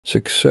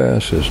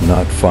Success is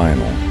not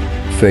final.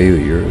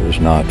 Failure is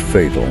not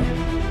fatal.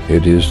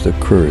 It is the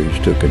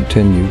courage to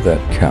continue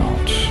that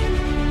counts.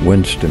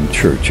 Winston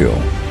Churchill.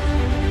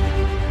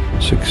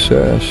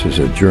 Success is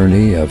a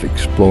journey of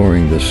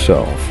exploring the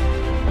self.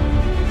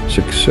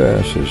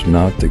 Success is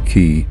not the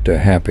key to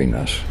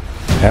happiness.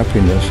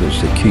 Happiness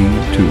is the key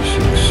to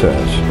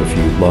success. If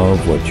you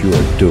love what you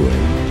are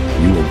doing,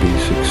 you will be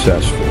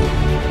successful.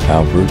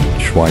 Albert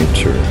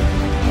Schweitzer.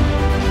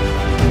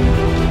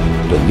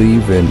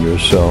 Believe in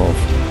yourself.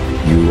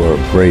 You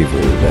are braver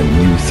than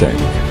you think,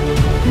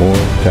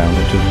 more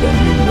talented than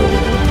you know,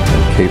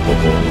 and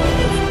capable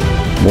of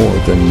more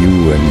than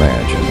you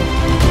imagine.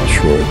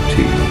 Short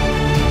T.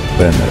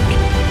 Bennett.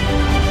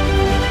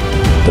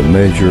 The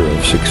measure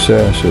of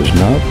success is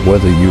not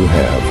whether you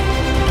have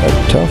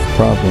a tough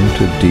problem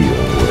to deal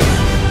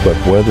with, but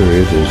whether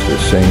it is the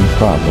same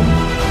problem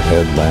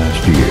had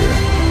last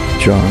year.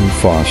 John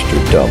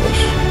Foster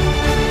Dulles.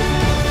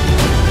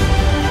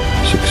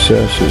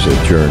 Success is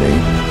a journey,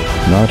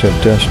 not a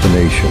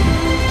destination.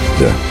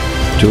 The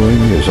doing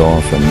is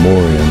often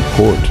more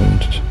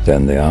important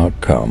than the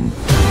outcome.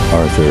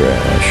 Arthur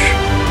Ashe.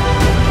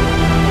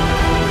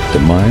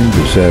 The mind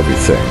is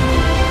everything.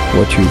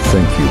 What you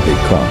think you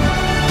become.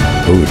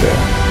 Buddha.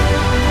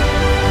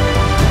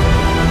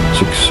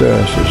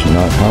 Success is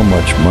not how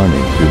much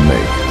money you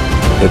make.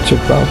 It's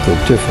about the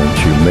difference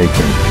you make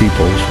in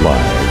people's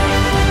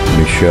lives.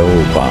 Michelle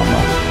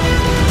Obama.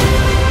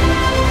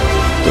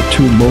 The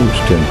two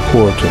most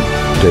important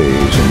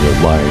days in your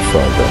life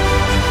are the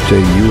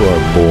day you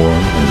are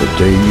born and the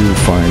day you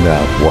find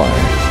out why.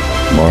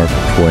 Mark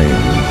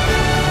Twain.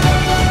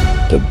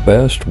 The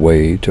best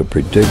way to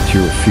predict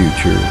your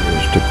future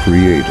is to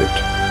create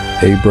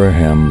it.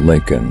 Abraham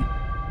Lincoln.